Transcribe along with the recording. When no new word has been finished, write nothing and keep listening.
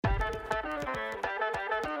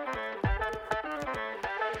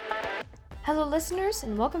Hello, listeners,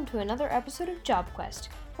 and welcome to another episode of Job Quest,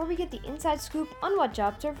 where we get the inside scoop on what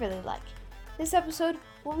jobs are really like. This episode,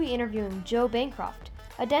 we'll be interviewing Jo Bancroft,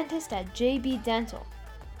 a dentist at JB Dental.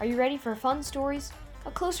 Are you ready for fun stories,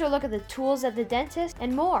 a closer look at the tools of the dentist,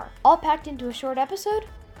 and more, all packed into a short episode?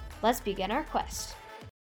 Let's begin our quest.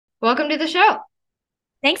 Welcome to the show.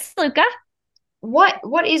 Thanks, Luca.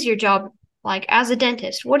 What is your job like as a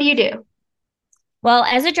dentist? What do you do? Well,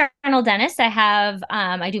 as a general dentist,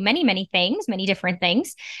 I do many things, many different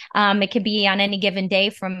things. It could be on any given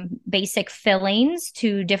day from basic fillings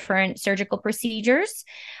to different surgical procedures.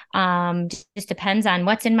 Just depends on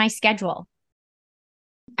what's in my schedule.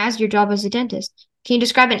 As your job as a dentist, can you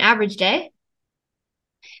describe an average day?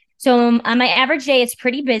 So on my average day, it's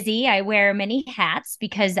pretty busy. I wear many hats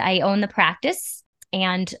because I own the practice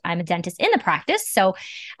and I'm a dentist in the practice. So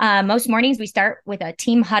most mornings we start with a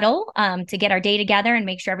team huddle to get our day together and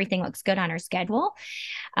make sure everything looks good on our schedule.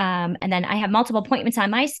 And then I have multiple appointments on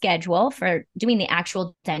my schedule for doing the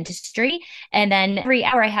actual dentistry. And then every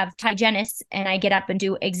hour I have hygienists and I get up and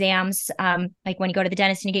do exams. Like when you go to the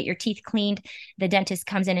dentist and you get your teeth cleaned, the dentist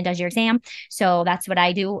comes in and does your exam. So that's what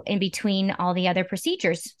I do in between all the other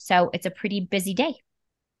procedures. So it's a pretty busy day.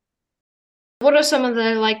 What are some of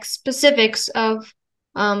the specifics of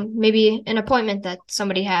maybe an appointment that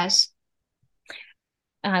somebody has?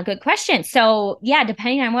 Good question. So, yeah,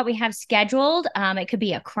 depending on what we have scheduled, it could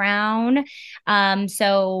be a crown.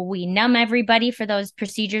 So we numb everybody for those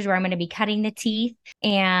procedures where I'm going to be cutting the teeth,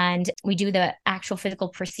 and we do the actual physical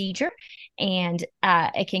procedure. And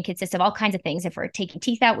it can consist of all kinds of things. If we're taking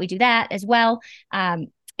teeth out, we do that as well. And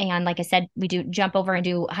like I said, we do jump over and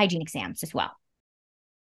do hygiene exams as well.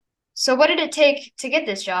 So what did it take to get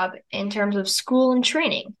this job in terms of school and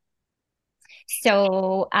training?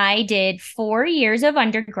 So I did 4 years of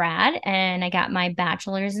undergrad and I got my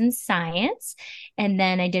bachelor's in science. And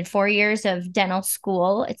then I did 4 years of dental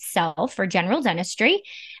school itself for general dentistry.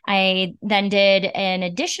 I then did an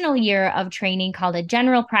additional year of training called a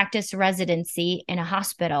general practice residency in a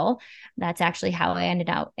hospital. That's actually how I ended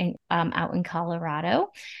up out in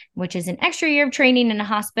Colorado, which is an extra year of training in a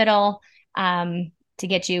hospital to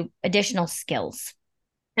get you additional skills.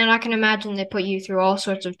 And I can imagine they put you through all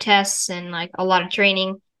sorts of tests and a lot of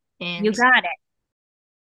training. You And got it.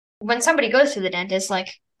 when somebody goes to the dentist, like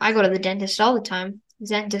I go to the dentist all the time,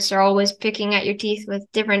 dentists are always picking at your teeth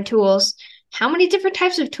with different tools. How many different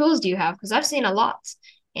types of tools do you have? Because I've seen a lot.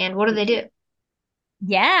 And what do they do?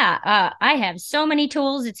 Yeah, I have so many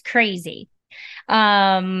tools, it's crazy.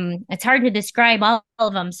 It's hard to describe all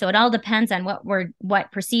of them, so it all depends on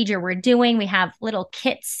what procedure we're doing. We have little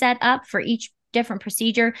kits set up for each different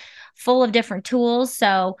procedure, full of different tools.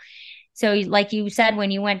 So like you said,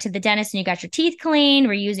 when you went to the dentist and you got your teeth cleaned,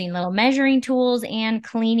 we're using little measuring tools and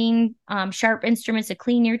cleaning sharp instruments to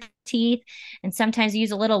clean your teeth. And sometimes you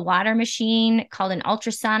use a little water machine called an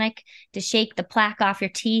ultrasonic to shake the plaque off your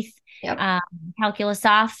teeth, Yep. um, calculus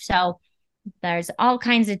off. So there's all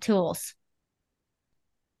kinds of tools.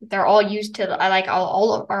 They're all used to I like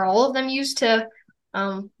all are all of them used to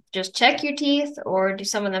just check your teeth, or do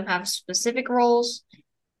some of them have specific roles?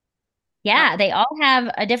 Yeah, they all have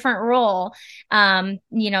a different role. Some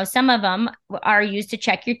of them are used to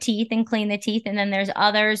check your teeth and clean the teeth, and then there's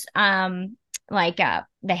others,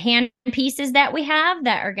 the hand pieces that we have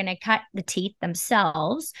that are going to cut the teeth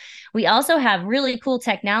themselves. We also have really cool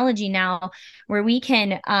technology now where we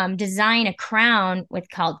can design a crown with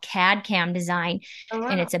called CAD CAM design, Oh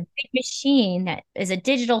and wow. it's a big machine that is a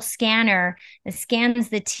digital scanner that scans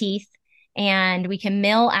the teeth, and we can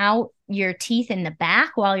mill out your teeth in the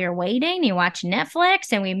back while you're waiting. You watch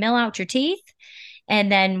Netflix and we mill out your teeth, and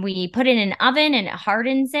then we put it in an oven and it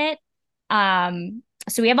hardens it.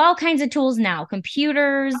 So we have all kinds of tools now,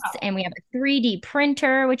 computers, and we have a 3D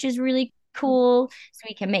printer, which is really cool. So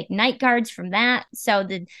we can make night guards from that. So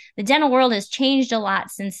the dental world has changed a lot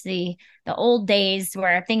since the old days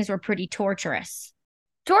where things were pretty torturous.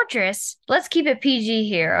 Torturous. Let's keep it PG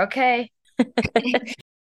here, okay?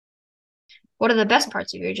 What are the best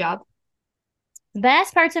parts of your job? The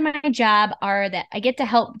best parts of my job are that I get to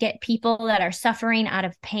help get people that are suffering out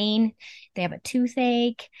of pain. They have a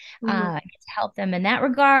toothache. Mhm. I get to help them in that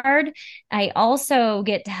regard. I also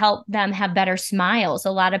get to help them have better smiles.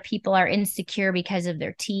 A lot of people are insecure because of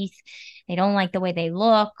their teeth. They don't like the way they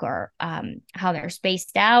look or how they're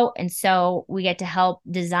spaced out. And so we get to help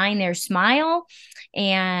design their smile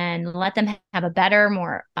and let them have a better,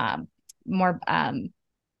 more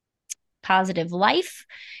positive life.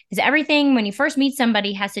 Because everything, when you first meet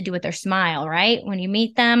somebody, has to do with their smile, right? When you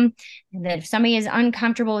meet them, and then if somebody is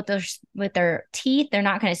uncomfortable with their teeth, they're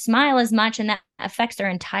not going to smile as much, and that affects their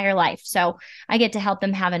entire life. So I get to help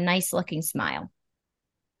them have a nice looking smile.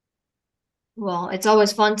 Well, it's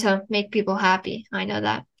always fun to make people happy. I know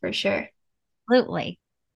that for sure. Absolutely.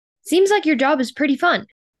 Seems like your job is pretty fun.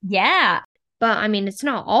 Yeah. But I mean, it's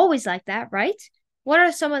not always like that, right? What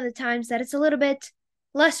are some of the times that it's a little bit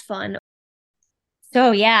less fun?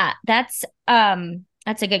 So yeah, that's a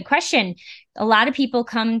good question. A lot of people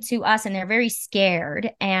come to us and they're very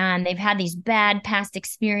scared and they've had these bad past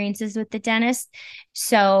experiences with the dentist.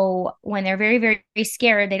 So when they're very, very, very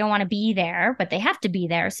scared, they don't want to be there, but they have to be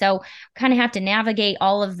there. So kind of have to navigate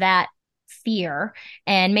all of that fear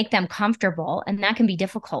and make them comfortable. And that can be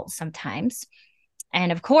difficult sometimes.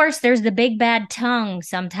 And of course, there's the big bad tongue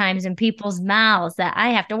sometimes in people's mouths that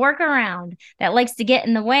I have to work around that likes to get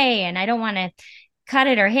in the way, and I don't want to cut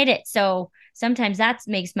it or hit it. So sometimes that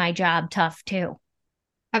makes my job tough too.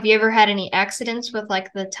 Have you ever had any accidents with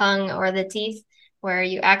like the tongue or the teeth where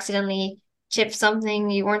you accidentally chipped something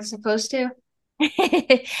you weren't supposed to?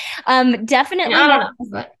 And Definitely I don't more. know,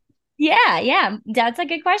 but Yeah, that's a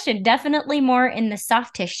good question. Definitely more in the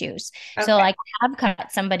soft tissues. So, okay. like, I've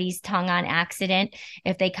cut somebody's tongue on accident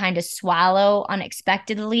if they kind of swallow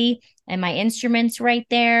unexpectedly and my instrument's right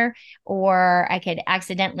there, or I could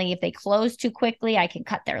accidentally, if they close too quickly, I can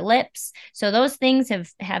cut their lips. So those things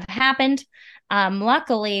have happened.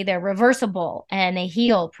 Luckily, they're reversible and they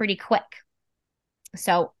heal pretty quick.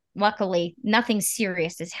 So luckily, nothing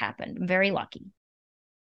serious has happened. I'm very lucky.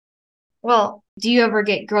 Well, do you ever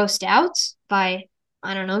get grossed out by,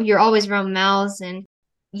 I don't know, you're always around mouths and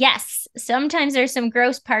Yes, sometimes there's some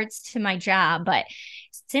gross parts to my job, but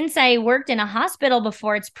since I worked in a hospital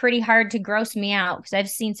before, it's pretty hard to gross me out because I've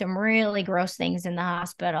seen some really gross things in the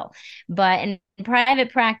hospital. But in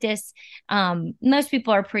private practice, most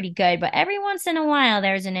people are pretty good. But every once in a while,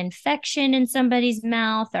 there's an infection in somebody's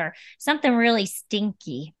mouth or something really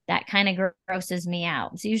stinky that kind of grosses me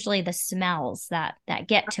out. It's usually the smells that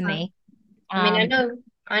get to me. I mean, Um,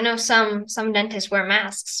 I know some dentists wear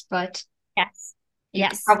masks, but yes, you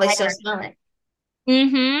could yes, probably I still smell it.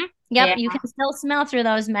 Mm-hmm. Yep, Yeah. you can still smell through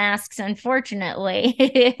those masks,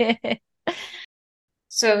 unfortunately.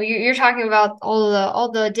 So you're talking about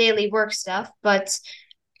all the daily work stuff, but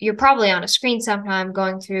you're probably on a screen sometime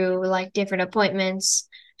going through like different appointments.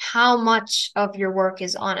 How much of your work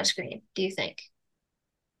is on a screen, do you think?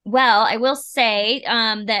 Well, I will say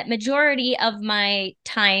that majority of my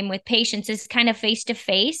time with patients is kind of face to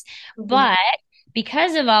face, Mhm. but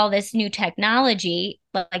because of all this new technology,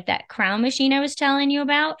 like that crown machine I was telling you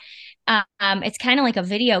about, it's kind of like a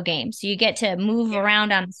video game. So you get to move Yeah.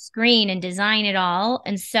 around on the screen and design it all.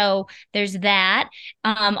 And so there's that.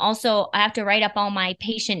 Also, I have to write up all my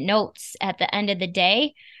patient notes at the end of the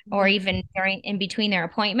day or Mhm. even during in between their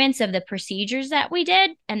appointments of the procedures that we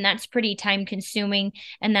did. And that's pretty time consuming.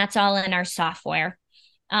 And that's all in our software.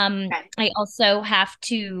 Okay. I also have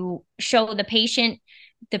to show the patient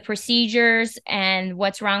the procedures and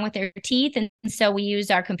what's wrong with their teeth. And so we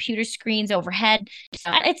use our computer screens overhead.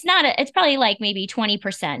 So it's probably like maybe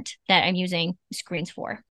 20% that I'm using screens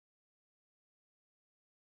for.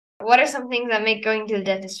 What are some things that make going to the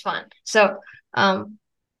dentist fun? So, um,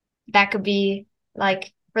 that could be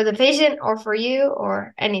like for the patient or for you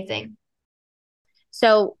or anything.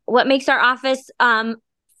 So, what makes our office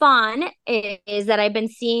fun is that I've been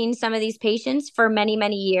seeing some of these patients for many,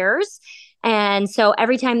 many years. And so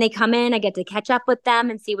every time they come in, I get to catch up with them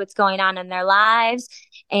and see what's going on in their lives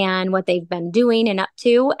and what they've been doing and up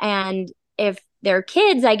to. And if they're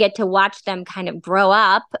kids, I get to watch them kind of grow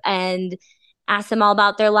up and ask them all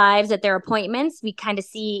about their lives at their appointments. We kind of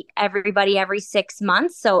see everybody every 6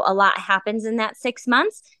 months. So a lot happens in that 6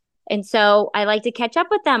 months. And so I like to catch up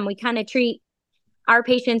with them. We kind of treat our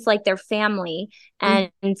patients like their family. Mm.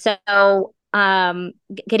 And so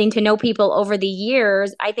getting to know people over the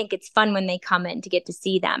years, I think it's fun when they come in to get to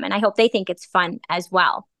see them. And I hope they think it's fun as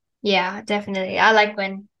well. Yeah, definitely. I like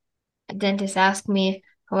when a dentist asks me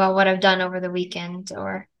about what I've done over the weekend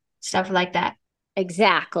or stuff like that.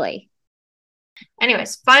 Exactly.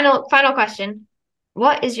 Anyways, final question.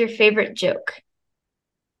 What is your favorite joke?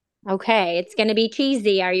 Okay, it's going to be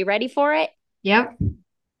cheesy. Are you ready for it? Yep.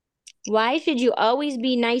 Why should you always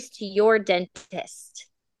be nice to your dentist?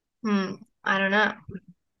 I don't know.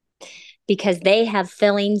 Because they have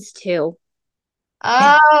fillings too.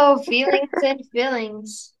 Oh, feelings and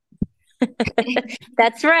feelings.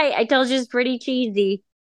 That's right. I told you it's pretty cheesy.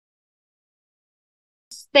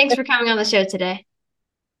 Thanks for coming on the show today.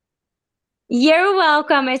 You're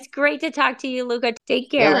welcome. It's great to talk to you, Luca. Take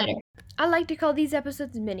See you care. later. I like to call these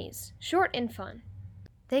episodes minis, short and fun.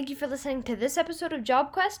 Thank you for listening to this episode of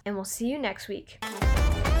Job Quest, and we'll see you next week.